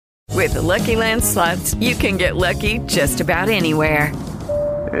With the Lucky Land Slots, you can get lucky just about anywhere.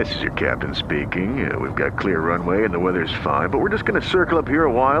 This is your captain speaking. We've got clear runway and the weather's fine, but we're just going to circle up here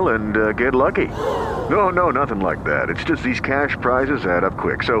a while and get lucky. No, nothing like that. It's just these cash prizes add up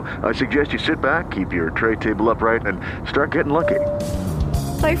quick. So I suggest you sit back, keep your tray table upright, and start getting lucky.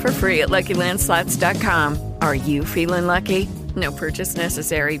 Play for free at LuckyLandSlots.com. Are you feeling lucky? No purchase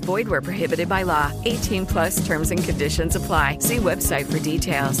necessary. Void where prohibited by law. 18 plus terms and conditions apply. See website for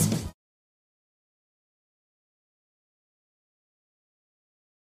details.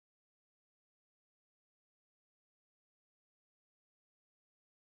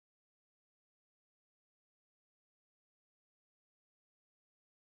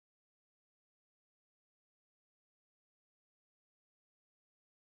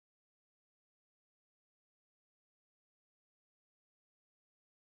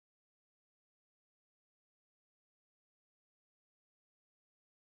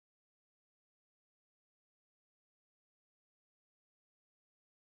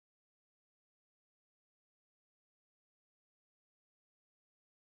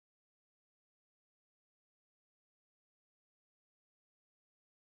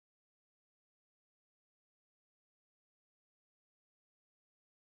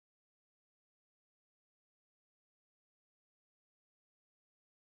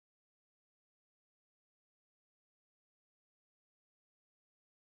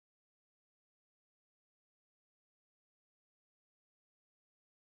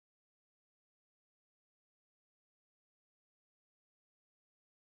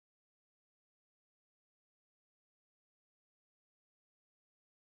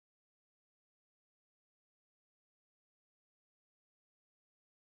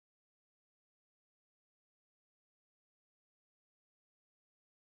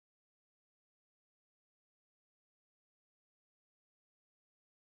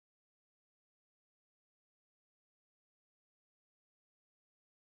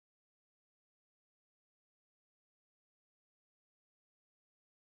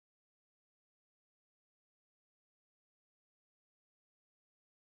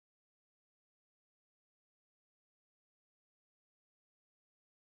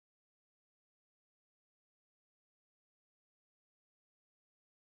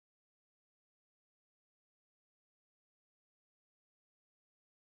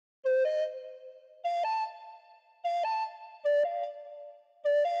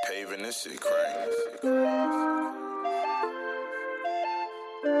 Paving this shit crazy.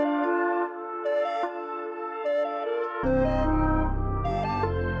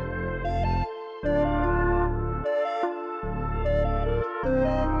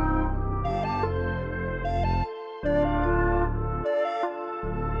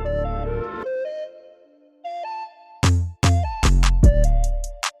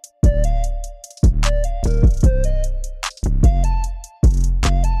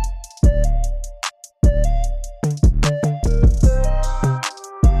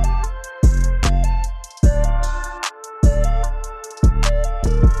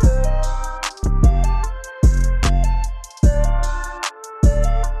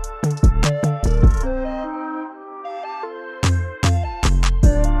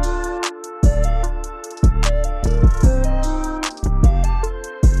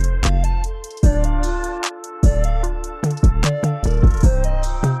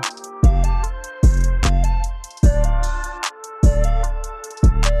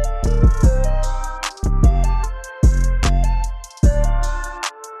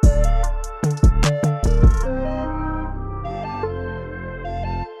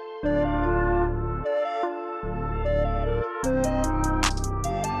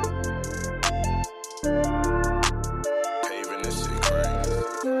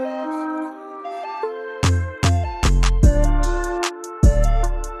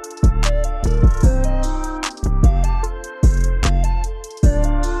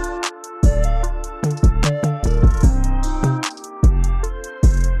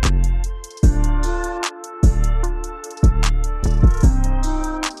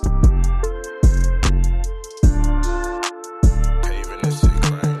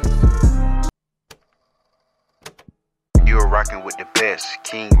 Rocking with the best,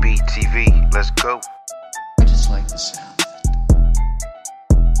 King B TV. Let's go. I just like the sound.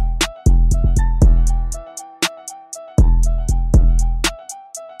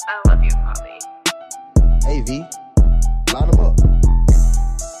 I love you, Poppy. Hey, V, line them up.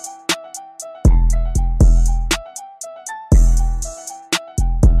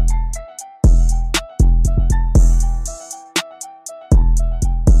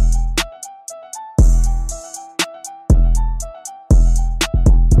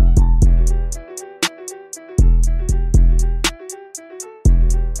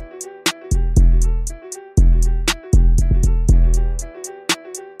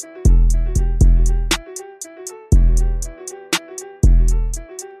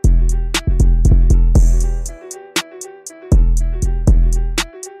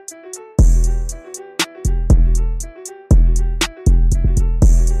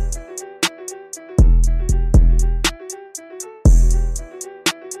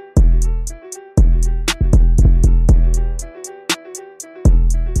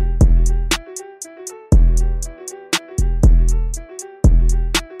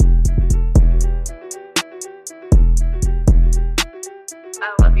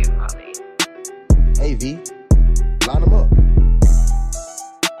 AV, line them up.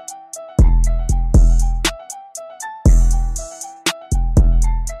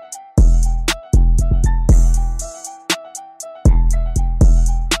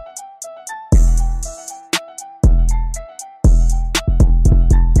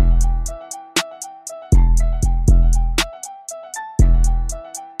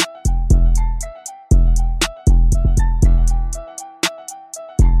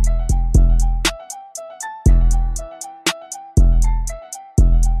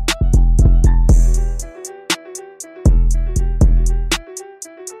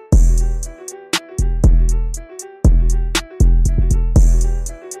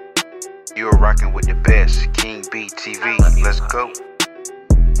 You are rocking with the best, King B TV. Let's go.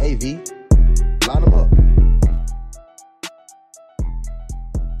 AV, line them up.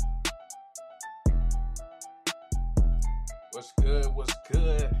 What's good? What's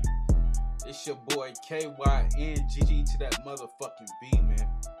good? It's your boy KYNGG to that motherfucking beat, man.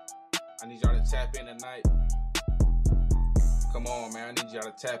 I need y'all to tap in tonight. Come on, man. I need y'all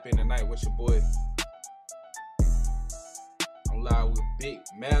to tap in tonight. What's your boy? I'm live with Big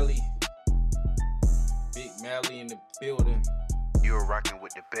Mally. Big Mally in the building. You are rocking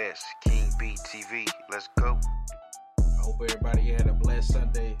with the best, King B TV. Let's go. I hope everybody had a blessed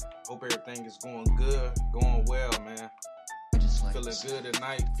Sunday. Hope everything is going good, going well, man. I just like Feeling the sound. good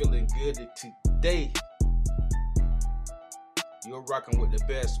tonight, feeling good today. You're rocking with the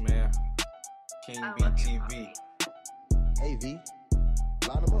best, man. King B TV. AV,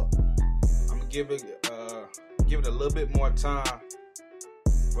 line them up. I'm gonna give it a little bit more time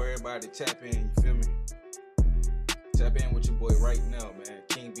for everybody to tap in. You feel me? Tap in with your boy right now, man.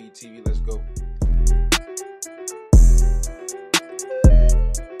 King B TV. Let's go.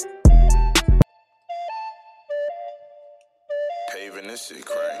 Paving this shit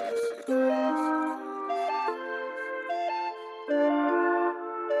crazy.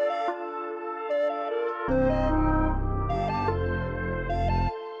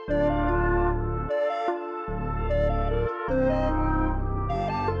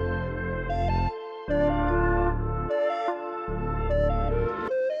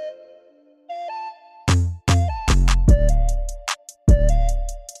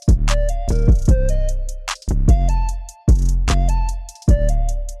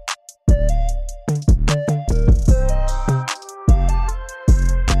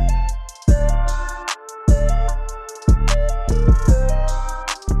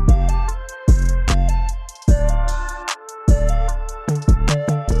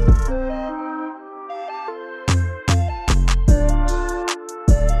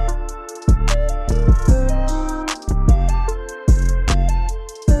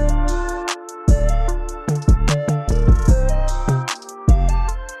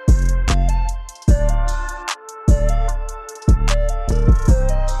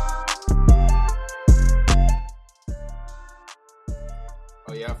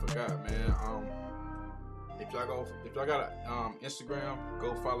 Oh yeah, I forgot, man. If y'all got Instagram,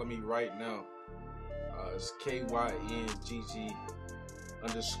 go follow me right now. It's KYNGG_B.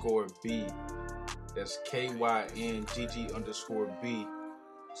 That's KYNGG_B.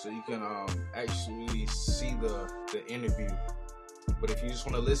 So you can actually see the interview. But if you just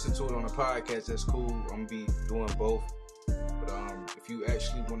want to listen to it on a podcast, that's cool. I'm gonna be doing both. But if you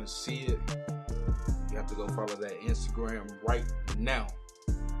actually want to see it, you have to go follow that Instagram right now.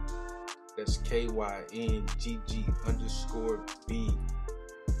 That's KYNGG_B.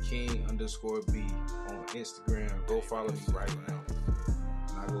 King_B on Instagram. Go follow me right now.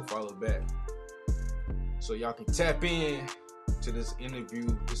 And I go follow back. So y'all can tap in to this interview.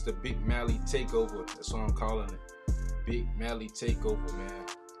 It's the Big Mally Takeover. That's what I'm calling it. Big Mally Takeover, man.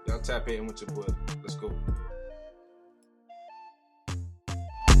 Y'all tap in with your boy. Let's go.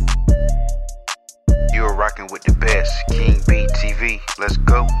 You are rocking with the best, King B TV. Let's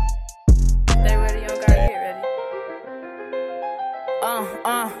go. They ready, young guy, get ready.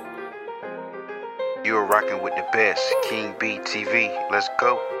 You are rocking with the best, King B TV. Let's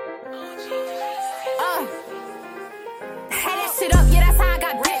go. Hey, that shit up, yeah, that's how I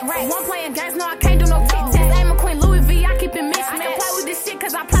got bit right. One playing games, no, I can't do no tic-tac. Aim a Queen Louis V, I keep it mixed. I can play with this shit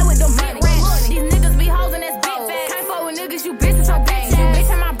cause I play with them big rats. These niggas be hoes and that's big fat. Can't fuck with niggas, you bitches, so bitch ass. You bitch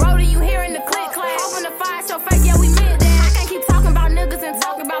and my brody, you hearing the click clack. Open the fire, show fake, yeah, we mid that. I can't keep talking about niggas and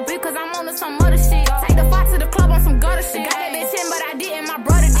talking about bitch cause I'm on to some other shit. Take the fight to the club on some gutter shit. Got that bitch in, but I didn't, my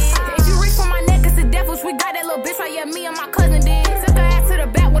brother did. If you reach for my neck, it's the devils. We got that little bitch right, yeah, me and my cousin did. Took her ass to the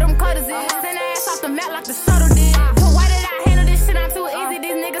back with them cutters in. Send her ass off the mat like the shuttle did. But why did I handle this shit? I'm too easy.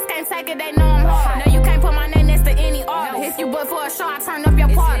 These niggas can't take it, they know I'm hard. Now you can't put my name next to any artist. If you but for a show, I turn up your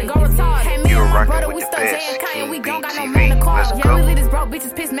party. Go retarded. Hey, me You are rocking brother, with we the stuck best. Jay and Kanye, we King don't got no BTV. man to call. Let's Yeah, go. we leave this broke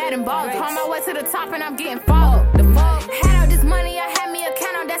bitches pissed, mad and bald. On my way to the top and I'm getting followed. The fuck? Had all this money, I had me a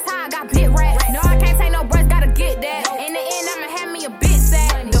count, that's how I got bit rats. No, I can't take no breath, gotta get that. In the end, I'ma have me a bitch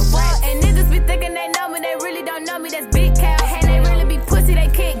sack. The fuck? And niggas be thinking they know me, they really don't know me, that's big cow. And they really be pussy, they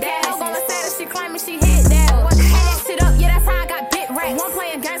kick that. Hoe gonna say that she claiming she hit that. Had that shit up, yeah, that's how I got bit rats. One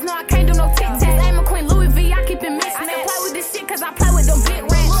playing games, no, I can't do no tic-tacs. Aim a Queen Louis V, I keep it mixed. I can play with this shit cause I play with them big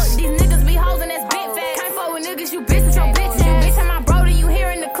rats. Look, these niggas be hoes and that's big fat. Can't fuck with niggas, you bitches, your bitch ass. You bitch and my brother, you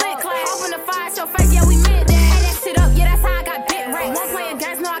hearing the click clack. Open the fire, show face, yeah, we meant that. Had that shit up, yeah, that's how I got bit rats. One playing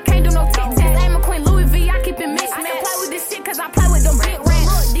games, no, I can't do no tic-tacs. Aim a Queen Louis V, I keep it mixed. I can play with this shit cause I play with them big rats.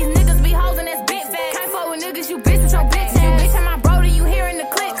 Look, these niggas be hoes and that's big fat. Can't fuck with niggas, you bitches, your bitch ass. You bitch and my brother, you hearing the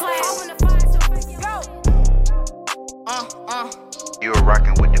click clack. Open the fire, show face, yeah, go. You're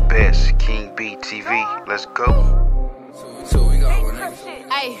rocking with the best. King BTV. Let's go. So we got one next.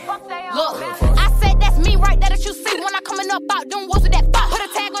 Ay, look, I said that's me right there that you see when I coming up out them walls with that fuck. Put a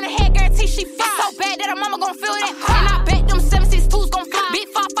tag on her head, guarantee she fit. So bad that her mama gon' feel that. And I bet them 762s gon' fly. Big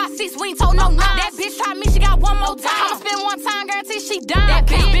 556, we ain't told no nine. That bitch try me, she got one more time. I'ma spend one time, guarantee she done. That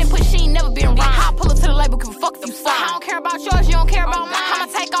bitch been pushed, she ain't never been wrong. I pull her to the label, can fuck if you sign. I don't care about yours, you don't care about mine.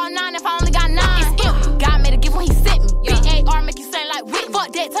 I'ma take all 9 if I only got 9. It's it. God made a gift when he sent me. B-A-R make you sound like Rick.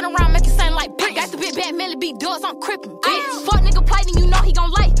 Fuck that, turn around, make you sound like Brick. Got the big bad Millie B doors, I'm crippin', bitch. Fuck nigga play, then you know he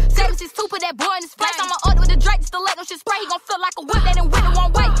gon' lay. 762, put that boy in his place. I'ma up with the Drake, just to let them shit spray. He gon' feel like a whip, that and whip it one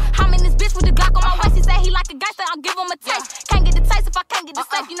way. I'm in this bitch with the Glock on my waist. He say he like a gangster, I'll give him a taste. Can't get the taste if I can't get the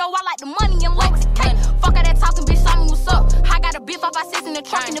safe. You know I like the money and low with the cake. Fuck all that talking, bitch, show me what's up. I got a big 556 in the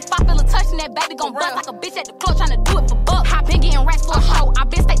trunk, and if I feel a touch, then that baby gon' bust like a bitch at the club tryna do it for bucks. I been getting racks for a show. I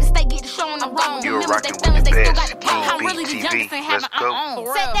been state to state, get the show on the road. You're Remember rocking they feelings, with the they still best. got the pay. I'm King really the BTV. youngest and having Let's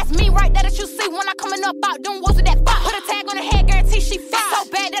go. Said that's me right there that you see when I coming up out them walls with that fuck. Put a tag on her head, guarantee she fit. So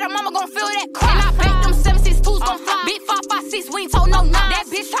bad that her mama gon' feel that crack. And I bet them 762s gon' fly. Big 556, we ain't told no nine. That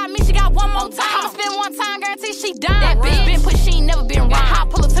bitch try me, she got one more time. I'ma spend one time, guarantee she done. That bitch been pushed, she ain't never been wrong. I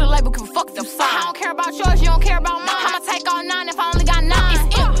pull her to the label, can fuck the sign. I don't care about yours, you don't care about mine. I'ma take all 9 if I only got 9. It's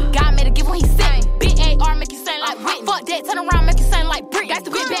empty. God made a gift when he sent me. B-A-R make you sound like Whitney. Fuck that, turn around, make you sound like Brick. Got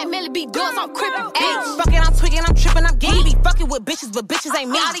the big bad Millie B doors, I'm crippin', bitch. Fucking, I'm tweaking, I'm tripping, I'm giddy. Be fucking with bitches, but bitches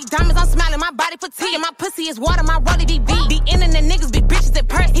ain't me. All these diamonds, I'm smiling, my body fatigue. And my pussy is water, my rollie DB. The internet niggas be bitches and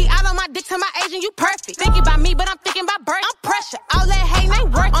purse. He out on my dick to my agent, you perfect. Thinking about me, but I'm thinking about birth. I'm pressure, all that hate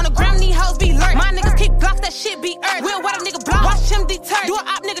ain't work. On the ground, these hoes be lurk. My niggas keep blocks, that shit be earth. We'll what a nigga block, watch him deter. Do a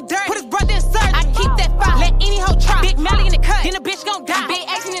op nigga dirt, put his brother in search. I keep that fire, let any hoe try. Big Melly in the cut, then a bitch gon' die. Big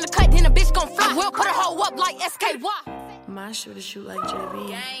action in the cut, then a bitch gon' fly. We'll put a hoe up like SKY. My shooter shoot like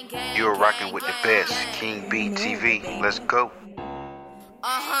JB. You're rocking with the best. King BTV. Let's go.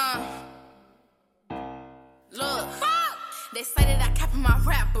 Look, they say that I cap in my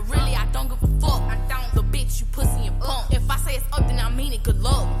rap, but really I don't give a fuck. I don't. The bitch, you pussy and punk. If I say it's up, then I mean it. Good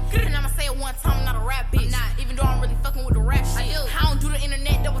luck. And I'ma say it one time, I'm not a rap bitch. Not even though I'm really fucking with the rap shit. I don't do the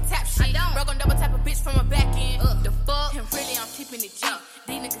internet double tap shit. Bro gon' double tap a bitch from a back end. The fuck? And really I'm keeping it G.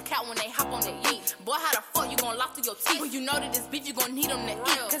 These niggas count when they hop on their eat. Boy, how the fuck you gon' lock through your teeth? When you know that this bitch, you gon' need them to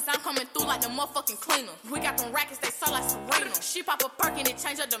eat. Cause I'm coming through like the motherfucking cleaner. We got them rackets, they sell like Serena. She pop a perk and it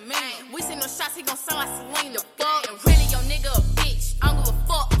change her demeanor. We see no shots, he gon' sound like Selena. Fuck, and really your nigga a bitch. I don't give a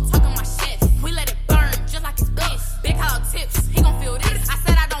fuck, I'm talking my shit. We let it burn, just like it's bitch. Big hollow tips, he gon' feel this. I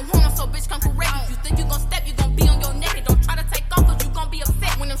said I don't want him, so bitch come correct. If you think you gon' step, you gon' be on your neck. And don't try to take off, cause you gon' be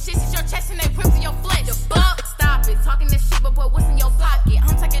upset. When them shits is your chest and they rip to your flesh. The fuck, stop it, talking this shit, but boy, what's in your pocket?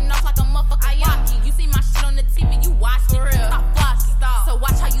 I'm taking off like a motherfucking rocket. You see my shit on the TV, you watch it. Stop flocking. So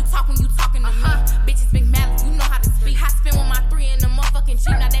watch how you talk when you talking to me. Bitches big mad, you know how to speak. I spin with my 3 in the motherfucking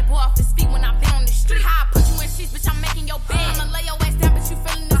Jeep. Now that boy off his feet when I been on the street. How I put you in sheets, bitch, I'm making your bed. I'ma lay your ass down, but you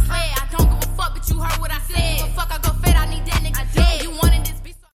feeling this way. I don't give a fuck, but you heard what I said. But fuck, I go fed, I need that nigga dead. You wanted this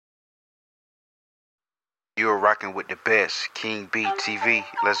bitch. You're rocking with the best. King BTV.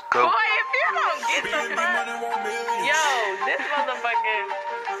 Let's go. Boy, if you don't get the fuck, yo, this motherfucker,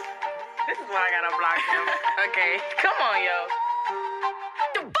 this is why I gotta block him. Okay, come on, yo.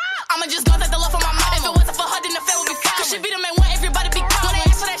 I'ma just go take the love from my mom. If it wasn't for her, then the fed would be fine. Cause she be the main one, everybody be gone. When they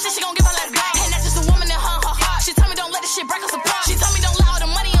ask for that shit, she gon' give her last back. And that's just a woman in her heart. She told me don't let this shit break us apart. She told me don't let all the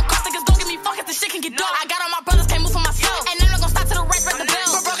money and cost niggas gon' give me fuck if the shit can get dark. I got all my brothers, can't move for myself. And I'm not gon' stop till the rack break the bell.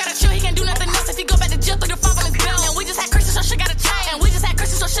 But bro gotta chill, he can't do nothing else. If he go back to jail, 35 on his belt. And we just had Christians, so shit gotta change. And we just had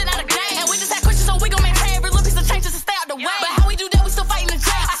Christians, so shit out of game. And we just had Christians, so we gon' maintain every little piece of change just to stay out the way. But how we do that, we still fighting the J.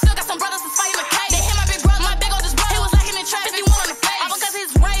 I still got some brothers that's fighting the K. They hit my big brother, my big oldest brother. He was lacking in traffic, 51 on the face. All because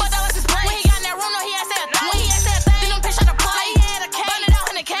his race, but that was his brain. When he got in that room, no, he had said a thing. When he had said a thing, then them bitch shot the play. He had a K.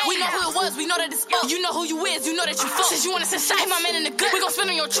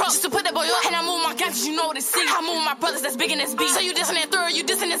 your truck just to put that boy up. And I move my gangsters, you know what it's see. I move my brothers that's big in this beat. So you dissing that third, you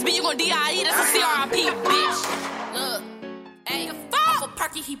dissing this beat, you gon' D.I.E. That's a C.R.I.P. bitch. Look, ayy, off of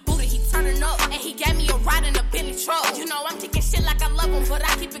Perky, he booted, he turning up. And he gave me a ride in a Bentley truck. You know I'm taking shit like I love him, but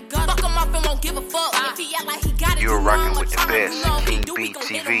I keep it gun. Fuck him up and won't give a fuck. If he act like he got it, You're you know rocking I'ma with the try him. best, You know if he King do, we B gon'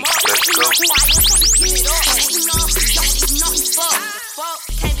 get TV. him up. Let's He go. know who I am, so he give it up. And he know if he don't, he know he fuck.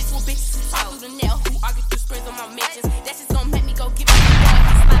 Can't be with bitches who talk through the nail, who argue through screens on my mentions. That shit's gon' make me go give it a go.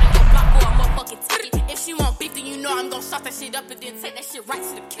 Slide on your block for a motherfucking ticket. If she want beef, then you know I'm gon' sauce that shit up and then take that shit right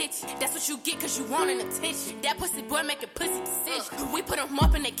to the kitchen. That's what you get cause you want an attention. That pussy boy making pussy decisions. We put him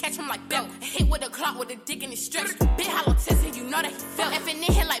up and they catch him like belt. Hit with a clock with a dick in his stretch. Big hollow test and you know that he felt. If it in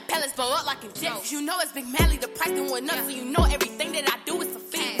here like pellets, blow up like injects. You know it's Big Mally, the price done went up. So you know everything that I do is a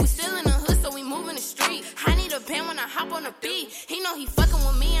feat. We still in the hood, so we moving the street. I need a band when I hop on the beat. He know he fucking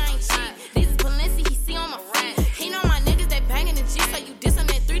with me, I ain't cheap. These is Balenci, he see on my feet. He know my niggas, they banging the G. So you dissing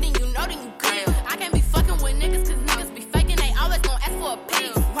that 3, then you know that you good. I can't be fucking with niggas, cause niggas be faking. They always gon' ask for a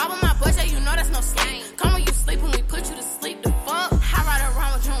piece. Robbing my budget, you know that's no slang. Come when you sleep, when we put you to sleep. The fuck? I ride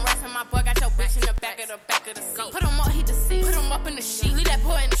around with June Rats and my boy got your bitch in the back of the seat. Put him up, he deceased. Put him up in the sheet. Leave that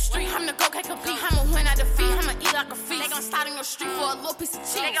boy in the street. I'm the go, can't compete. I'ma win, I defeat. I'ma eat like a feast. They gon' slide on your street for a little piece of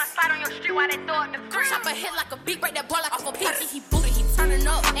cheese. They gon' slide on your street while they throw it the cream. Chop a hit like a beat, break that boy like off a piece. He booted, he turning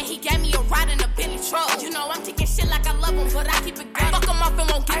up. And he gave me a ride in a Bentley truck. You know I'm taking shit like I love him, but I keep it good. Fuck him up and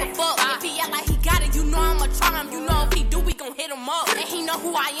won't give a fuck. If he act like he got it, you know I'ma try him. You know if he do, we gon' hit him up. And he know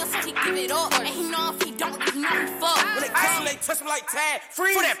who I am, so he give it up. And he know if he don't, you know he fuck. When they come, they touch him like tag.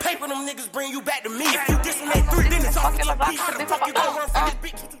 Free for that paper, them niggas bring you back to me. If you dissing that 3, then it's off your beat. How the fuck you gon' run from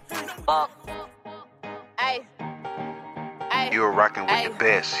this bitch? Fuck. Ayy. You're rocking with the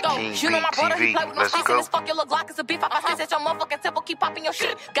best, King You know my brother, he B play with TV. no Let's face go. and this fuck your little Glock is a beef. I fist at your motherfucking temple, keep popping your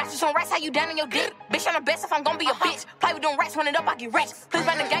shit. Got you some rats, how you down in your dick? Bitch, I'm the best if I'm gon' be a bitch. Play with them rats, run it up, I get rich. Please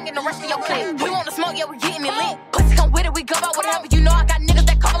run the gang and the rest of your clique. We want to smoke, yeah, we getting it lit. Pussy come with it, we go out whatever. You know I got niggas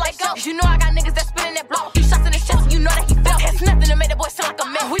that cover like go. You know I got niggas that spinning that block. He shots in his chest, you know that he felt. It's nothing to make that boy sound like a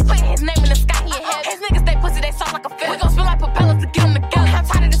man. We putting his name in the sky, he in heaven. His niggas, they pussy, they soft like a feather. We gon' spin like propellers to get him together. I'm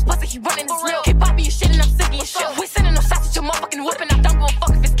tired of this pussy, he running his lip. Keep popping your shit and I'm sick of your shit. We sending them shots at your motherfucking whip and I don't give a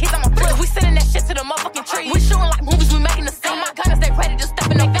fuck if it's kids, I'm a flip. We sending that shit to the motherfucking tree. We shooting like movies, we making the scene. My gunners, they ready to step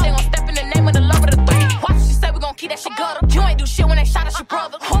in their fit. They gon' step in the name of the love of the 3. Watch what you say, we gon' keep that shit gutter. You ain't do shit when they shot at your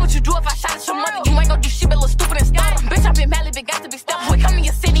brother. What would you do if I shot at your mother? You ain't gon' do shit but look stupid and stutter. Bitch, I been madly, been got to be stuck. We come to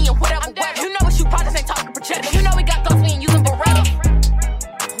your city and whatever weather. You know what you projects ain't talking projectors. You know we got guns, we ain't using Beretta.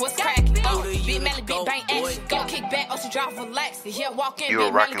 What's cracking? Big Melly, big bang action. Go kick back, also drive relax. Yeah, walk in,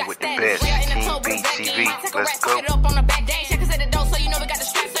 You're big Melly rocking got with the status. best, Yeah, in the King club with B a back TV. in. Take a Let's rap, go. fuck it up on the back day. Checkers at the door, so you know we got the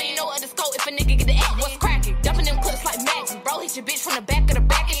strap. So you know what the scope if a nigga get the act. What's cracking? Dumping them clips like magic. Bro, hit your bitch from the back of the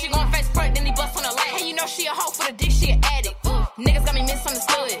back. And she gon' face front, then he bust on the leg. And you know she a hoe for the dick, she an addict. Niggas got me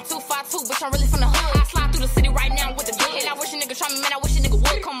misunderstood. 252, bitch, I'm really from the hood. I slide through the city right now with the good. And I wish a nigga try me, man, I wish a nigga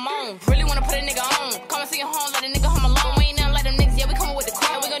would. Come on, really wanna put a nigga on. Come and see your home, let a nigga home alone. We ain't nothing like them niggas, yeah, we coming with the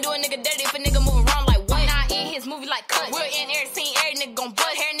car. We gon' do a nigga dirty if a nigga moving around like what? Nah, in his movie like cut. We're in every scene, every nigga gon'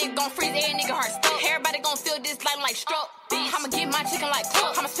 bust. Every nigga gon' freeze, every nigga heart stuck. Everybody gon' feel this light like stroke. I'ma get my chicken like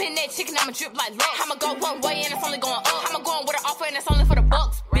cook. I'ma spin that chicken, I'ma drip like luck. I'ma go one way and it's only going up. I'ma go on with an offer and it's only for the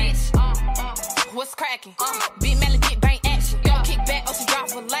bucks, bitch. What's cracking? Big Melly, big bang action. Go kick back, also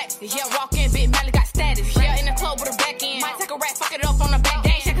drive relax. Yeah, walk in, Big Melly got status. Yeah, in the club with a back end. Might take a rap, fuck it up on the back.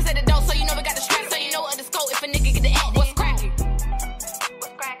 Dang, checkers at the door, so you know we got the strap. So you know what the scope if a nigga get the act. What's cracking?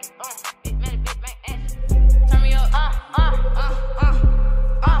 What's cracking? Big Melly, big bang action. Turn me up.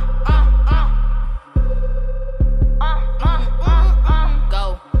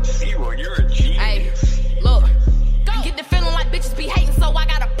 Go. Zero, you're a genius. Hey, look. Get the feeling like bitches be hating, so I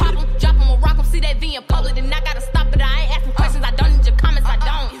gotta pop them, drop them, or rock them. See that V in public, then I gotta stop it. I ain't asking questions, I don't need your comments, I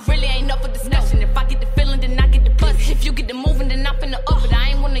don't. It really ain't enough for discussion. If I get the feeling, then I get the bust. If you get the moving, then I'm finna up it. I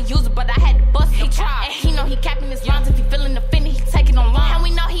ain't wanna use it, but I had to bust. He tried, and he know he capping his rhymes. If he feeling offended, he taking online. And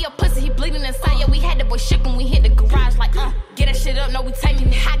we know he a pussy, he bleeding inside. Yeah, we had the boy shook when we hit the garage, like, get that shit up, no, we taking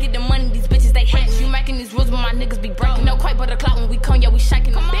it. I get the money, these bitches, they hate you making these rules, but my niggas be breaking. No quite but the clout when we come, yeah, we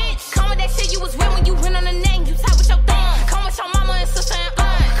shaking them. Bitch, come with that shit, you was real when you went on the name, you tight with your thumb. Come with your mama and sister and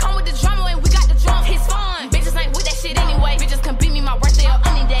aunt. Come with the drama and we got the drums, it's fun. Bitches ain't with that shit anyway. Bitches can beat me my birthday or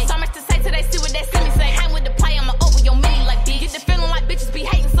any day. So much to say till they see what they see me say. Hang with the play, I'ma over your mini like bitch. Get the feeling like bitches be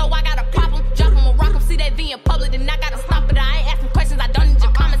hating, so I gotta pop them, drop them, or rock them. See that V in public, then I gotta stop it. I ain't asking questions, I don't need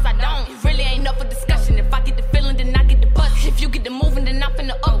your comments, I don't. It really ain't enough for discussion. If I get the feeling, then I get the bust. If you get the moving, then I'm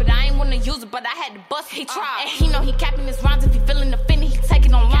finna up it. I ain't wanna use it, but I had to bust. He tried, and he know he capping his rhymes. If he feeling offended, he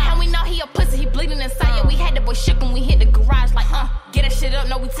taking online. And we know he a pussy, he bleeding inside. Yeah, we had the boy shook when we hit the garage, like, get that shit up,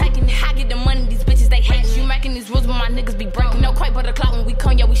 no, we taking it. I get the money, these bitches, they hate you making these rules, but my niggas be breaking. No quite but the clout when we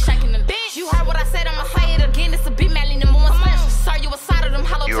come,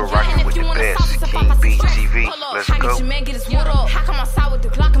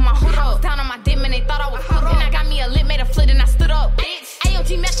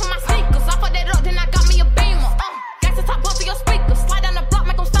 for my sneakers. I fuck that up, then I got me a beamer. Got to top both of your speakers. Slide down the block,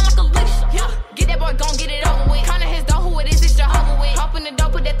 make them sound like Alicia. Get that boy, gon' get it over with. Kinda his door, who it is, it's Jehovah with. Open the door,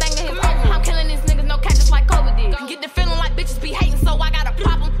 put that thing in his over. I'm killing these niggas, no catch, just like COVID did. Get the feeling like bitches be hating, so I gotta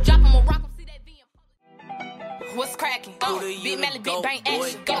pop them, drop them, or rock them. See that V in public. What's cracking? Big Melly, big bang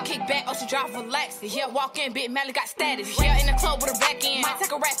action. Go kick back, ocean drive, relax. Yeah, walk in, Big Melly got status. Yeah, in the club with a back end. Might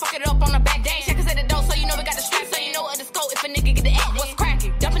take a rat, fuck it up on the back. Dang, checkers at the door, so you know we got the strap. So you know what the scope if a nigga get the act. What's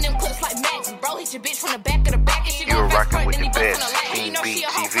cracking? Dumping them clips like magic. Bro, hit your bitch from the back of the back. And she You're gon' rocking front, with then he the bust on best. the leg. You know she a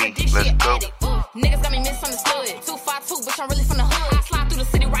hoe, King for B dick, she TV. a Let's go. addict. Niggas got me misunderstood. 252, bitch, I'm really from the hood. I slide through the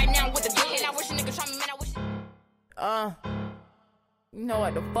city right now with the good. And I wish a nigga try me, man, I wish. You know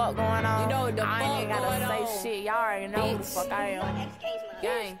what the fuck going on? You know what the I ain't fuck gotta going say on. shit. Y'all already know who the fuck I am.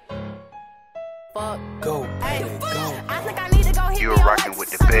 Gang. Fuck. Go, Hey, go. I think I need to go hit You're me a rocking light. with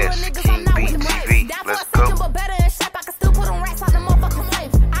the Some best. little niggas King I'm not B with them TV. race. Down for Let's a second, go. but better in shape. I can still put on racks out the motherfucking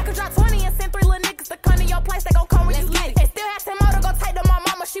life. I could drop 20 and send 3 little niggas to come to your place. They gon' come when you late. They still have 10 more to go take to my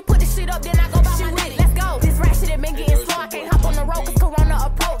mama. She put this shit up, then I go buy my nitty. Let's go. This rap shit it been getting slow. I can't hop on the road cause Corona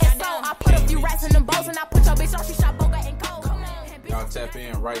approach. And so I put a few rats in them bows and I put your bitch on. She shot Boga and Cold. Y'all tap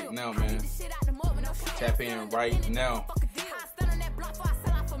in right now, man. Tap in right now.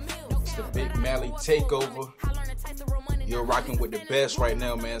 It's the Big Mally Takeover. You're rocking with the best right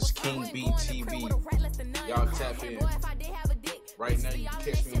now, man. It's King B TV. Y'all tap in. Right now, you can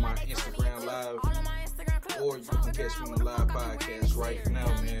catch me on my Instagram live. Or you can catch me on the live podcast right now,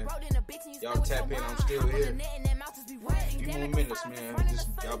 man. Y'all tap in. I'm still here. A few more minutes, man. Just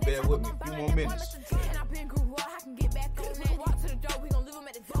y'all bear with me. A few more minutes.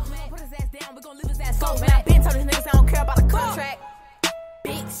 Go, man, I been told these niggas I don't care about the contract.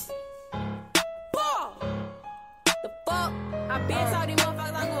 Bitch. The fuck? I been told these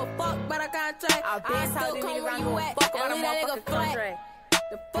motherfuckers I don't give a fuck about a contract. I been told these niggas I don't give a fuck about a motherfucking contract.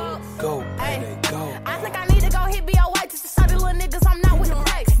 The fuck? Go, Hey, go. I think I need to go hit BOA just to show these little niggas I'm not with the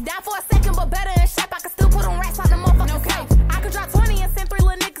race. Down for a second, but better in shape. I can still put on racks out the motherfucking safe. I could drop 20 and send 3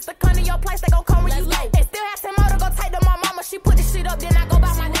 little niggas to come to your place. They gon' come when you late. They still have 10 more to go take to my mama. She put this shit up, then I go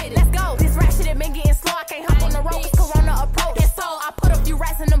buy my nitty. Let's go. This rap shit it been getting slow. I can't hop on the road cause Corona approach. And so I put a few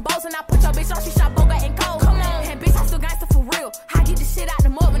rats in them bows and I put your bitch on. She shot Boga and Cold. Come on. And bitch, I'm still gangster for real. I get this shit out the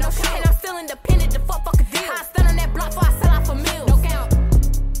mud with no shit. And I'm still independent. The fuck a deal. I stand on that block before I sell out for meals. No count.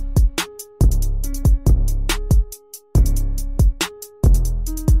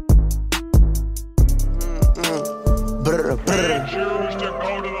 Brr, brr.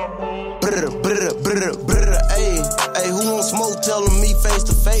 Brr, brr, brr, brr. Ayy, who won't smoke? Telling me face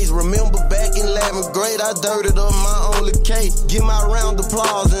to face. Remember back in 11th grade, I dirted up my only cake. Give my round of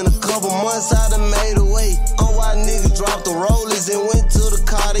applause. In a couple months, I done made a way. On why niggas dropped the rollers and went to the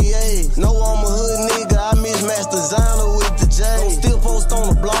Cartier. No, I'm a hood nigga. I mismatched designer with the J. Don't still post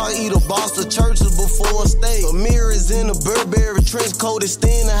on the blog, eat a boss of churches before a stay. A mirror is in a Burberry trench coat,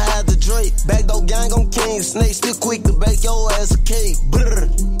 extend to hide the Drake. Backdoor gang on King Snake, still quick to bake your ass a cake. Brr.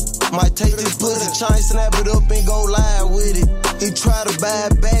 Might take this pussy, try and snap it up and go live with it. He try to buy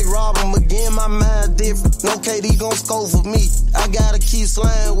it back, rob him again, my mind different. No KD gon' score for me, I gotta keep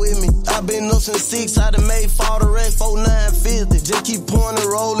sliding with me. I been up since 6, I done made 40 racks, 4950. Just keep pouring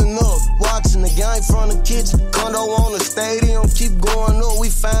and rolling up, watching the gang from the kitchen. Condo on the stadium, keep going up, we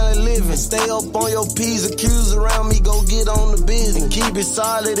finally living. Stay up on your P's and Q's around me, go get on the business. Keep it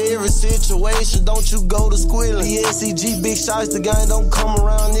solid every situation, don't you go to squilling. The SCG, big shots, the gang don't come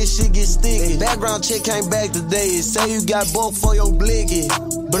around, this shit get sticky. Background check came back today, say you got both for your blicky.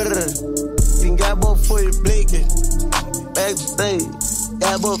 Brr, you got both for your blicky. Back to stage,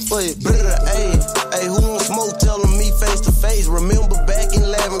 got both for your brr. Ayy, who won't smoke? Telling me face to face. Remember back in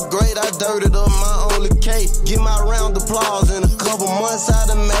 11th grade, I dirted up my only cake. Give my round of applause. In a couple months, I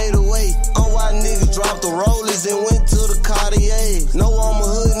done made a way. On why niggas dropped the rollers and went to the Cartier. No, I'm a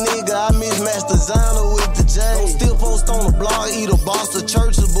hood nigga. I mismatched designer with the J. Don't still post on the blog, eat a boss of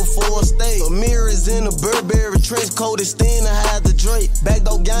churches before a stay. A mirror is in a Burberry trench coat, extend to hide the Drake.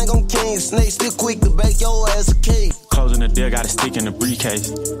 Backdoor gang on King Snake, still quick to bake your ass a cake. Closing the deal, got a stick in the briefcase.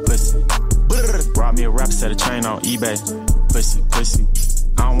 Pussy. Brought me a rapper, set a chain on eBay. Pussy, pussy.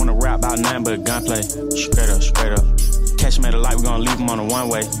 I don't wanna rap about nothing but gunplay. Straight up, straight up. Catch him at a light, we gon' leave him on a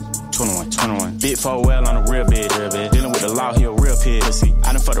one-way. 21. Big 4 well on a real bed. Dealing with the law, he a real pig. Pussy.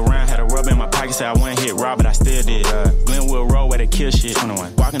 I done fucked around, had a rub in my pocket, said I wouldn't hit raw, but I still did. Glenwood Road where they kill shit.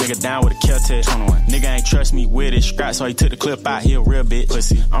 21. Walk a nigga down with a kill test. 21. Nigga ain't trust me with it. Scrap, so he took the clip out, he a real bitch.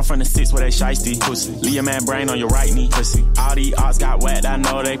 Pussy. I'm from the 6 where they shiesty. Pussy. Leave your man brain on your right knee. Pussy. All these odds got whacked, I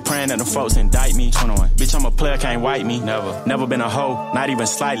know they praying that the folks indict me. 21. Bitch, I'm a player, can't wipe me. Never been a hoe, not even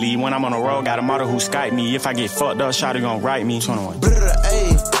slightly. When I'm on the road, got a model who Skype me. If I get fucked up, shawty gon' write me. 21.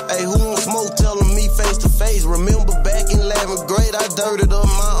 Hey, who want smoke? Telling me face to face. Remember back in 11th grade, I dirted up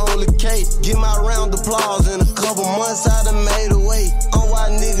my only K. Get my round of applause in a couple months, I done made away. On why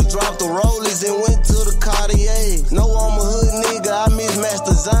niggas dropped the Rollies and went to the Cartier. No, I'm a hood nigga, I mismatched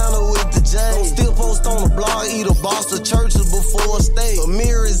designer with the J. Don't still post on the blog, eat a boss of churches before a stay. A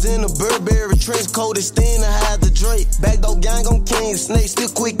mirrors in a Burberry trench coat, extend to hide the Drake. Backdoor gang on King Snake, still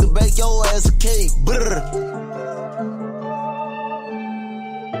quick to bake your ass a cake. Brr.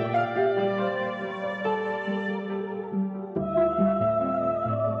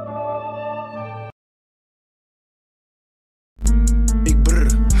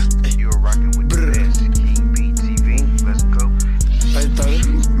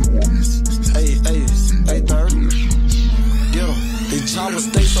 Chopper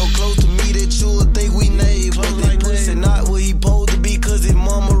stay so close to me that you would think we neighbors. That pussy not what he supposed to be cause his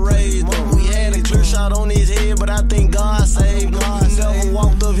mama raised him. We had a clear shot on his head, but I think God saved him. You never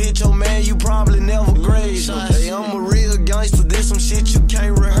walked up, hit your man, you probably never grazed him. Hey, I'm a real gangster, this some shit you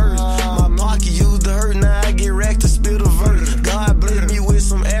can't rehearse. My pocket used to hurt, now I get racked to spit a verse. God bless me with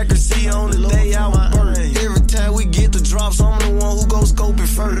some accuracy on the day I was birthed. Every time we get the drops, I'm the one who go scope it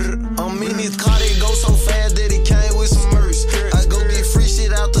first. I'm in this car, they go so fast that it came with some merch. I go get free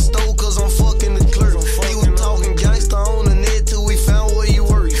shit out the stove cause I'm fucking the clerk. He was talking gangster on the net till we found where you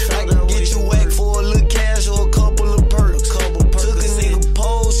work. I can get you whacked for a little cash or a couple of perks. Took a nigga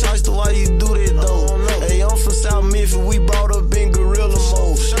pole, shots to why you do that though. Hey, I'm from South Memphis, we brought up in gorilla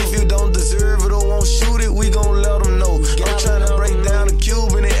mode. If you don't deserve it or won't shoot it, we gon' let them know. I'm trying to break down the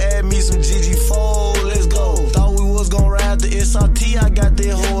Cuban and add me some GG4, let's go. Thought we was gon' ride the SRT, I got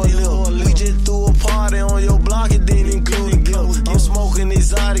that whole lip. We just threw a party on your block, it didn't include a gift. I'm smoking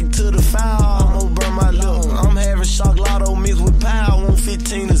exotic to the foul, I'm gon' burn my lip. I'm having shock lotto mixed with power,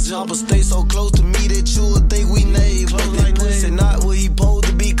 115 a jumper. Stay so close to me that you would think we neighbors. That pussy not what he supposed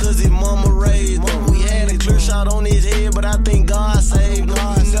to be cause his mama raised him. We had a clear shot on his head, but I think God saved him.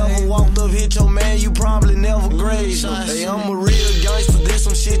 You never walked up, hit your man, you probably never grazed him. Hey, I'm a real gangster, this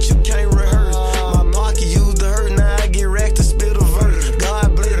some shit you can't rehearse. My pocket used to hurt, now I get racked to spit a verse.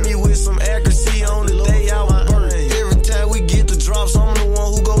 God bless me with some accuracy on the day I was birthed. Every time we get the drops, I'm the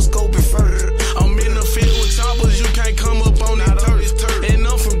one who go scope it first. I'm in the field with choppers, you can't come up on that turf. And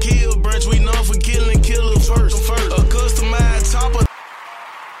I'm from Kill Branch, we known for killing killers first. A customized chopper.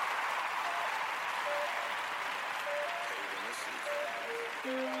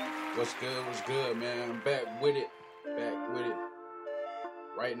 What's good, man? I'm back with it.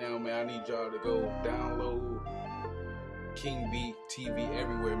 Right now, man, I need y'all to go download King B TV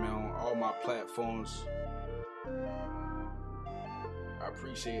everywhere, man, on all my platforms. I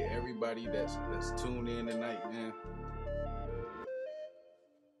appreciate everybody that's tuned in tonight, man,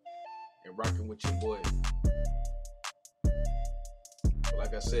 and rocking with your boy. But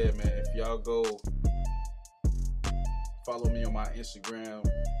like I said, man, if y'all go follow me on my Instagram,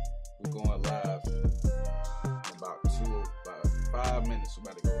 we're going live in about 5 minutes. We're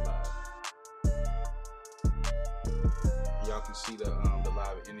about to go live. Y'all can see the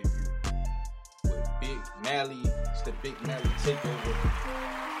live interview with Big Mally. It's the Big Mally takeover.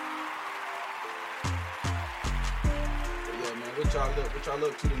 But yeah, man, what y'all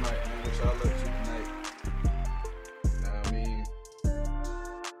up to tonight, man? What y'all up to tonight? You know what I mean?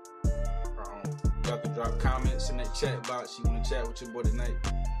 Y'all can drop comments in that chat box. You wanna chat with your boy tonight?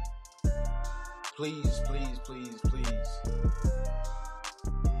 Please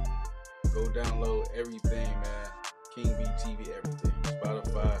go download everything, man. King B TV, everything.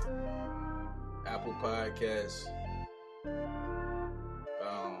 Spotify, Apple Podcasts,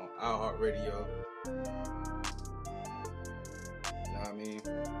 iHeartRadio. You know what I mean?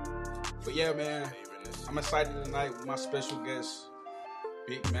 But yeah, man, I'm excited tonight with my special guest,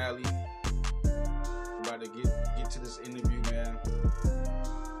 Big Mally. I'm about to get to this interview, man.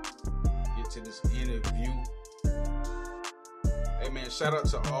 Hey, man, shout out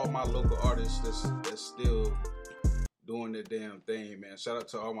to all my local artists that's still doing their damn thing, man. Shout out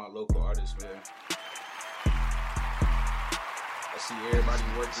to all my local artists, man. I see everybody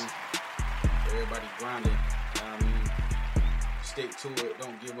working, everybody grinding. You know what I mean? Stick to it.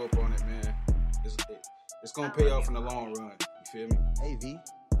 Don't give up on it, man. It's gonna pay off in the long run. You feel me? Hey, V.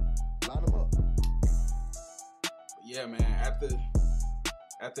 Yeah, man.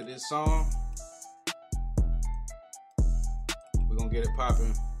 After this song, we're gonna get it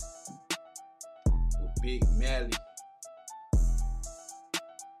popping with Big Mally.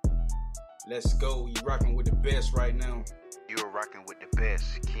 Let's go. You rocking with the best right now. You're rocking with the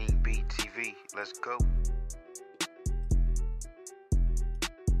best. King B TV. Let's go.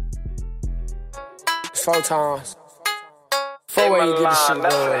 4 times. 4 ways you get this shit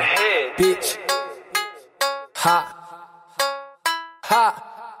going. Bitch. Ha. Ha.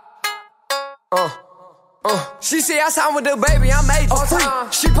 She say I signed with the baby, I'm major. Free.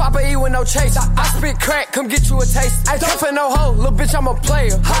 She pop a E with no chase. I spit crack, come get you a taste. I don't for no hoe, little bitch, I'm a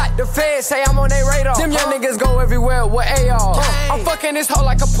player. Hot, the feds say I'm on their radar. Them young niggas go everywhere with AR. I'm fucking this hoe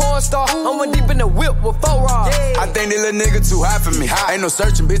like a porn star. I'm one deep in the whip with 4 rods. I think this little nigga too hot for me. Ain't no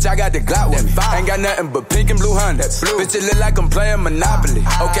searching, bitch, I got the Glock with me. Ain't got nothing but pink and blue Hondas. Bitch, it look like I'm playing Monopoly.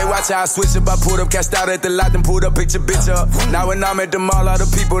 Okay, watch how I switch up. I pulled up, cashed out at the lot, then pulled up, picked your bitch up. Now when I'm at the mall, all the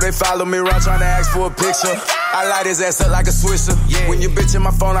people, they follow me around trying to ask for a picture. I light his ass up like a Swisher. When you bitch in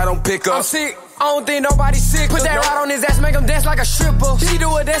my phone, I don't pick up. I'm sick. I don't think nobody sick. Put that rod on his ass, make him dance like a stripper. She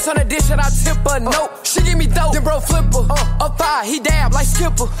do a dance on the dish and I tip her. Nope, she give me dope, then bro flipper. Up 5, he dab like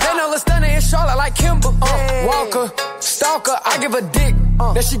Skipper. They know Lil Stunner in Charlotte like Kimber. Walker, stalker, I give a dick.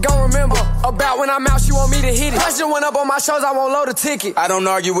 That she gon' remember. About when I'm out, she want me to hit it. Question went up on my shows, I won't load a ticket. I don't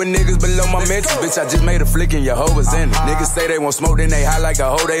argue with niggas below my mental. Bitch, I just made a flick and your hoe was in it. Niggas say they won't smoke, then they high like a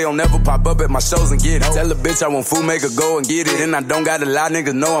hoe. They don't never pop up at my shows and get it. Tell a bitch I want food, make her go and get it. And I don't gotta lie,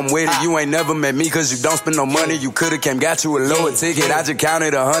 niggas know I'm with it. You ain't never met me cause you don't spend no money. You coulda came, got you a lower ticket. I just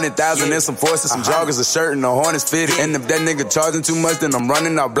counted 100,000 and some forces, some joggers, a shirt, and the Hornets fitted. And if that nigga charging too much, then I'm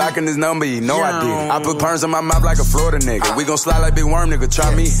running out, blocking his number. You know I did. I put perms in my mouth like a Florida nigga. We gon' slide like Big Worm, nigga.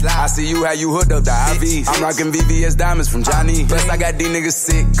 Try me. I see you how you hooked up the IVs. I'm rocking VVS diamonds from Johnny. Plus I got these niggas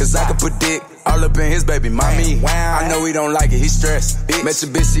sick, cause I can put dick all up in his baby mommy. I know he don't like it, he stressed. Met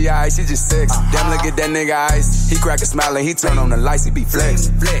your bitch, she ice, she just sex. Damn, look at that nigga ice. He crack a smile and he turn on the lights, he be flex.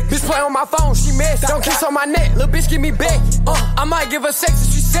 Bitch play on my phone, she messy. Don't kiss on my neck, little bitch give me back. I might give her sex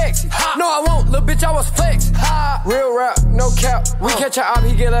if she sexy. No, I won't, little bitch, I was flex. Real rap, no cap. We catch a op,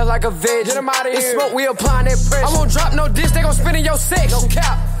 he get us like a veg. Get him out of here. It's smoke, we applying that pressure. I won't drop no diss, they gon' spin in your sex. No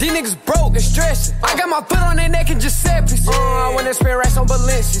cap. These niggas broke and stressing. I got my foot on their neck and Giuseppe's. I wanna spend racks on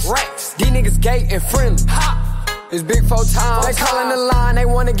Balenci's. Racks. These niggas gay and friendly. It's big 4 times. They calling the line, they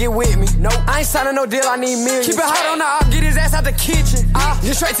wanna get with me. Nope, I ain't signing no deal, I need millions. Keep it hot on the op, get his ass out the kitchen.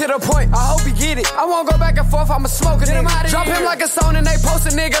 Get straight to the point, I hope he get it. I won't go back and forth, I'ma smoke a nigga. Drop him like a song and they post a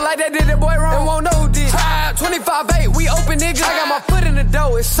nigga like they did that boy wrong. And won't know who did it. 25-8, we open niggas. I got my foot in the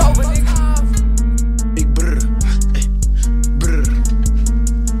door, it's sober nigga. Big brr. Brr.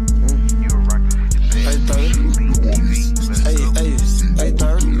 You were rocking with the best. Hey,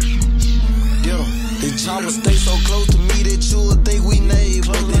 third. Get him. The chopper stay so close to me that you would think we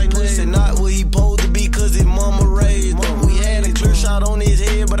neighbors. That pussy not what he supposed to be cause his mama raised him. We had a clear shot on his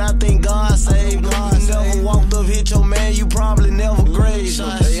head, but I think God saved him. You never walked up, hit your man, you probably never grazed him.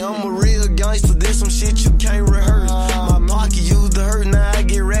 Hey, I'm a real gangster, this some shit you can't rehearse. My pocket used to hurt, now I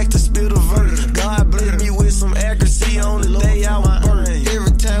get racked to spit a verse. God bless me with some accuracy on the day I was birthed.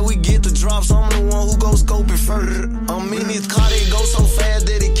 Every time we get the drops, I'm the one who go scope it first. I'm in this car, they go so fast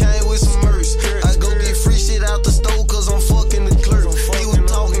that it came with some mercy. I go get free shit out the stove cause I'm fucking the clerk. He was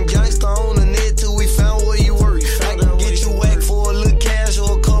talking gangster on the net till we found where you work. I can get you whacked for a little cash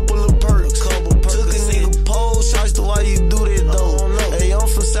or a couple of perks. Took a nigga pole, shots to why you do that though. Hey, I'm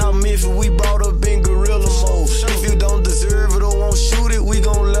from South Memphis, we brought up in gorilla mode. If you don't deserve it or won't shoot it, we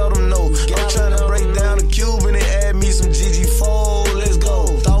gon' let them know. I'm trying to break down the Cuban and add me some GG4, let's go.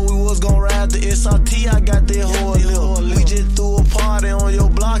 Thought we was gon' ride the SRT, I got that whole lip. We just threw a party on your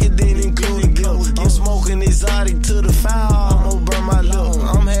block, it didn't include a gift. I'm smoking exotic to the foul, I'ma burn my lip.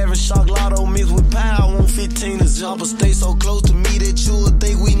 I'm having shock lotto mixed with power, 115 a jumper. Stay so close to me that you would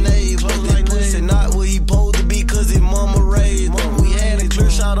think we neighbors. That pussy not what he supposed to be cause his mama raised him. We had a clear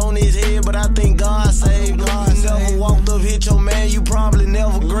shot on his head, but I think God saved him. You never walked up, hit your man, you probably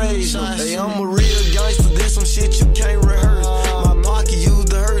never grazed him. Hey, I'm a real gangster, this some shit you can't rehearse. My pocket used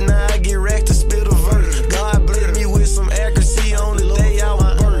to hurt, now I get racked to spit a verse. God bless me with some accuracy on the day I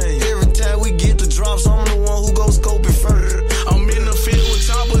was birthed. Every time we get the drops, I'm the one who go scope it first. I'm in the field with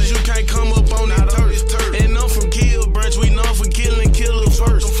choppers, you can't come up on that turf. And I'm from Kill Branch, we known for killing killers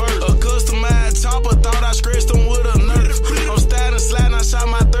first. A customized chopper, thought I scratched them with a nerf. I'm starting sliding, I shot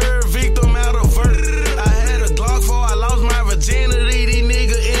my third victim out of vert. I had a Glock 4, I lost my virginity, these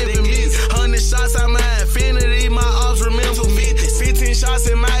niggas envy me.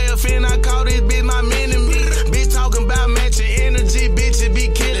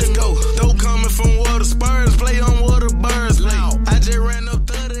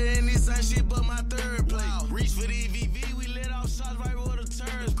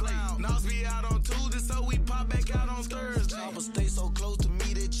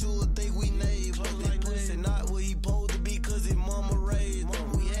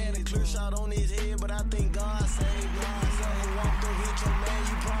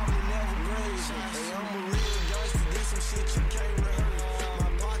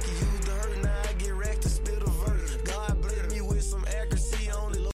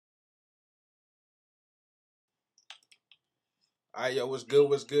 Alright, yo, what's good?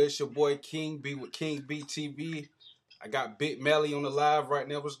 What's good? It's your boy King B with King B TV. I got Big Melly on the live right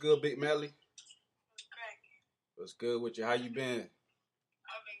now. What's good, Big Melly? What's good with you? How you been?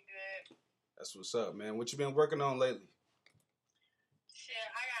 I've been good. That's what's up, man. What you been working on lately? Shit,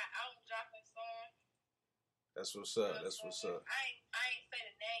 I got album dropping soon. That's what's up. That's what's up. I ain't say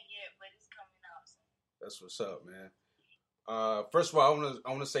the name yet, but it's coming out soon. That's what's up, man. First of all, I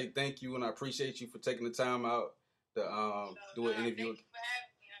wanna say thank you and I appreciate you for taking the time out to do an interview. Thank you for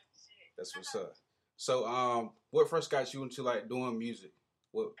having me on the shit. That's what's up. So, what first got you into like doing music?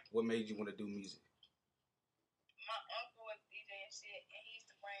 What made you want to do music? My uncle was DJ and shit, and he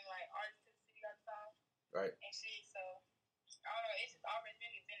used to bring like artists to the city all the time. Right. And shit, so I don't know. It's just always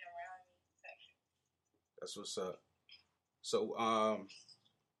really been around me. That's what's up. So,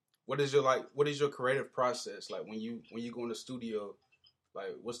 what is your creative process like when you go in the studio?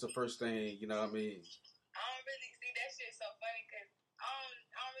 Like, what's the first thing, you know what I mean? I don't really see that shit so funny because I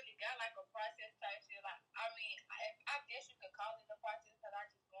don't really got like a process type shit. Like, I mean, I guess you could call it a process because I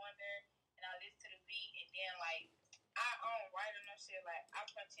just go in there and I listen to the beat and then like I don't write or no shit. Like I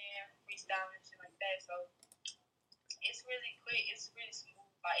punch in, freestyle and shit like that. So it's really quick. It's really smooth.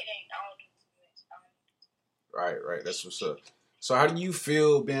 Like I don't do too much. Right. That's what's up. So how do you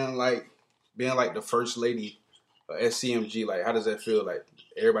feel being like the first lady of SCMG? Like, how does that feel? Like,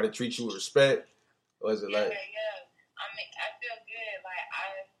 everybody treats you with respect, or is it like? Yeah. I mean, I feel good.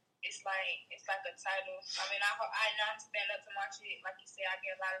 Like it's like a title. I mean, I know I stand up to my shit. Like you said, I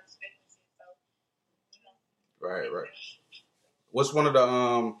get a lot of respect and shit. So, you know. Right. What's one of the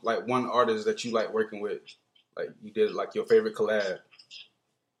like one artist that you like working with? Like you did like your favorite collab?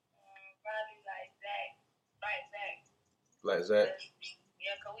 Probably like Zach. Like Zach?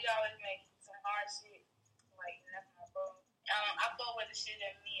 Yeah, cause we always make some hard shit. Like that's my bro. I fuck with the shit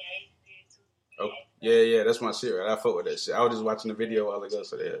that me and Ace did too. Oh, yeah, that's my shit, right? I fuck with that shit. I was just watching the video a while ago,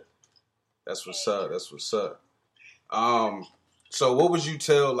 so yeah. That's what's up. So what would you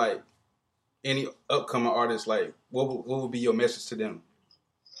tell like any upcoming artists? Like, what would be your message to them?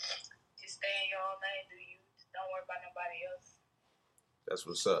 Just stay in your own lane, do you? Just don't worry about nobody else. That's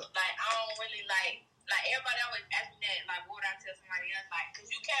what's up. Like I don't really like everybody always ask me that. Like, what would I tell somebody else? Like, cause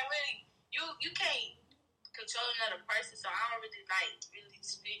you can't really you can't control another person. So I don't really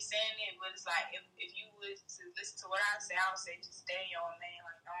saying it. But it's like if you was to listen to what I say, I would say just stay in your own lane.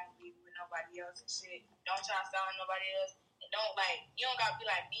 Like don't be with nobody else and shit. Don't try to sound nobody else. And don't you don't gotta be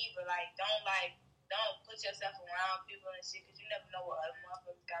like me, but like don't put yourself around people and shit, cause you never know what other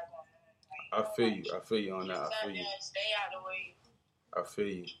motherfuckers got going on. Like, I feel you on that. I feel you. Stay out of the way. I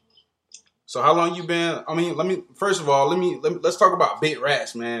feel you. So how long you been? I mean, let's talk about Big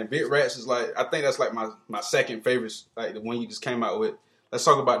Rats, man. Big Rats is like, I think that's like my second favorite, like the one you just came out with. Let's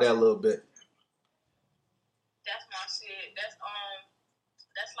talk about that a little bit. That's my shit. That's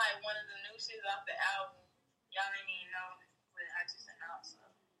like one of the new shit off the album. Y'all didn't even know, but I just announced it.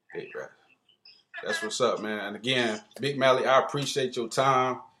 Big Rats. That's what's up, man. And again, Big Melly, I appreciate your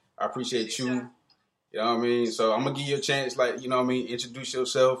time. I appreciate you. You know what I mean? So I'm gonna give you a chance, like, you know what I mean, introduce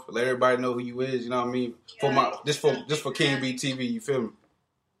yourself, let everybody know who you is, you know what I mean? Just for King B TV, you feel me?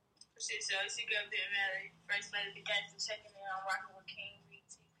 Shit, so it's your girl Big Melly. First lady, the guys for checking in. I'm rocking with King B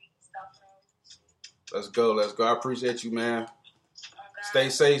TV stuff. Let's go. I appreciate you, man. Stay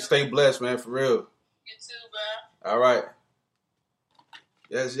safe, stay blessed, man, for real. You too, bro. All right.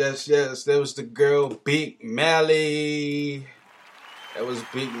 Yes. That was the girl, Big Melly. That was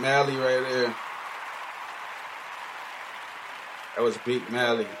Big Melly right there. That was Big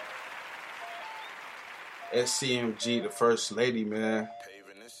Melly. SCMG, the first lady, man.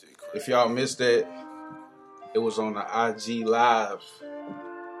 If y'all missed that, it was on the IG Live.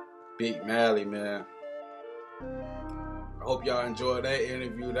 Big Melly, man. I hope y'all enjoyed that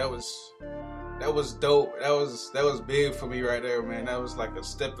interview. That was dope. That was big for me right there, man. That was like a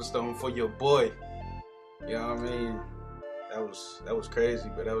stepping stone for your boy. You know what I mean? That was crazy,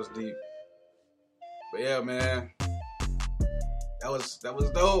 but that was deep. But yeah, man. That was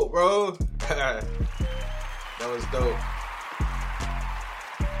dope, bro. That was dope.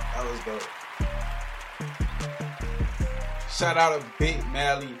 Shout out to Big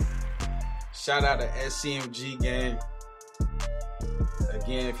Melly. Shout out to SCMG gang.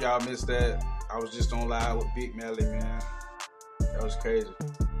 Again, if y'all missed that, I was just on live with Big Melly, man. That was crazy.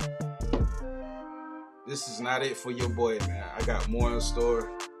 This is not it for your boy, man. I got more in store.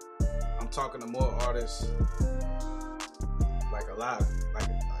 I'm talking to more artists. Like a lot. Like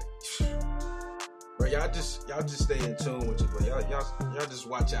bro, y'all just stay in tune with you, bro. Y'all just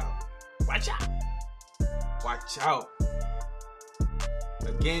watch out. Watch out.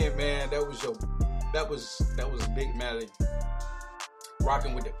 Again, man, that was Big Melly.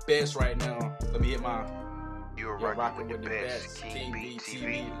 rocking with the best right now. Let me hit my. You're rocking with the best. King B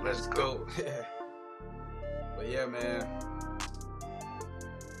TV. Let's go. But yeah, man.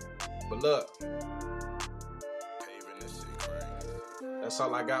 But look, that's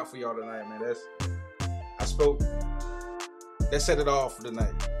all I got for y'all tonight, man. I spoke. That set it off for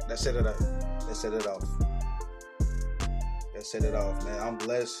tonight. That set it off. That set it off, man. I'm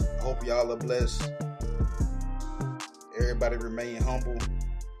blessed. I hope y'all are blessed. Everybody remain humble.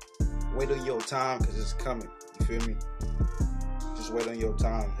 Wait on your time, because it's coming. You feel me? Just wait on your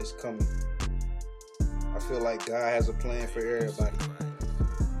time. It's coming. I feel like God has a plan for everybody.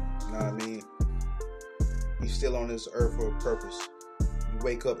 You know what I mean? He's still on this earth for a purpose. You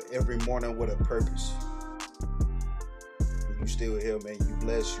wake up every morning with a purpose. You still here, man. You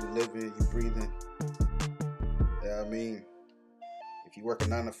blessed, you living, you breathing. You know what I mean? If you work a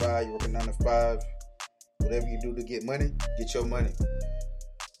 9 to 5, you work a 9 to 5. Whatever you do to get money, get your money.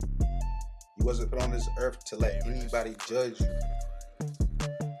 You wasn't put on this earth to let anybody judge you.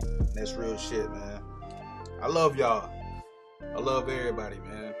 And that's real shit, man. I love y'all. I love everybody,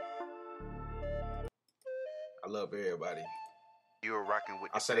 man. I love everybody. You're rocking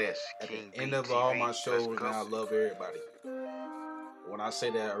with the I say that at the end of all my shows, man, I love everybody. When I say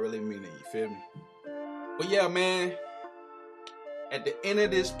that, I really mean it. You feel me? But yeah, man. At the end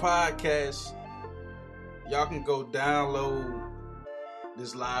of this podcast, y'all can go download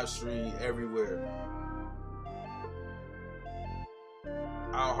this live stream everywhere.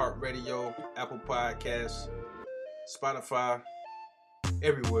 iHeartRadio, Apple Podcasts, Spotify,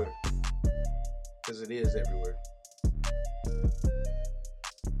 everywhere. Because it is everywhere.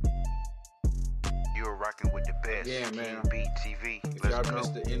 You're rocking with the best. Yeah, man. King B TV. If y'all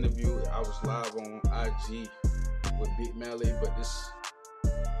missed the interview, I was live on IG with Big Melly, but this,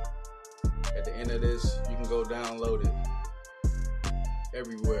 at the end of this, you can go download it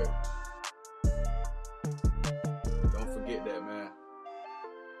everywhere. Don't forget that, man.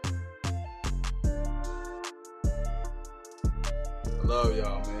 I love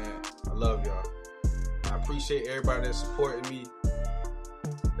y'all, man. I love y'all. I appreciate everybody that's supporting me,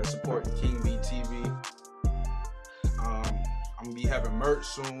 that's supporting King B TV. I'm gonna be having merch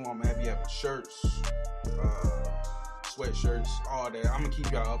soon. I'm gonna be having shirts, sweatshirts, all that. I'm gonna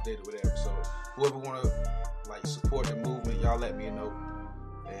keep y'all updated with that. So whoever wanna like support the movement, y'all let me know,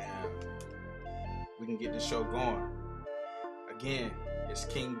 and we can get this show going. Again, it's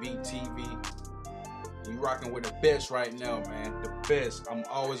King B TV. You rocking with the best right now, man. The best. I'm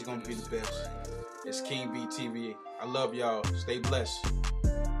always gonna be the best. It's King B TV. I love y'all. Stay blessed.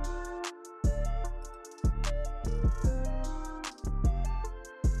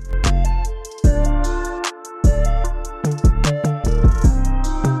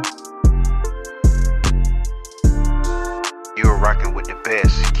 You're rocking with the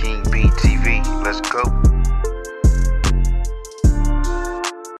best. King B TV. Let's go.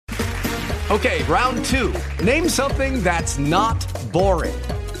 Okay, round two. Name something that's not boring.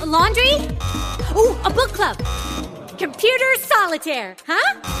 A laundry? Ooh, a book club. Computer solitaire,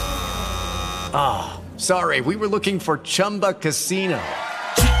 huh? Ah, oh, sorry, we were looking for Chumba Casino.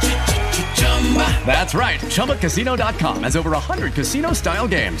 That's right, ChumbaCasino.com has over 100 casino-style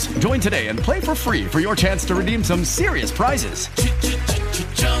games. Join today and play for free for your chance to redeem some serious prizes.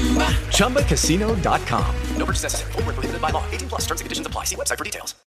 ChumbaCasino.com. No purchase necessary. Void where prohibited by law. 18+ terms and conditions apply. See website for details.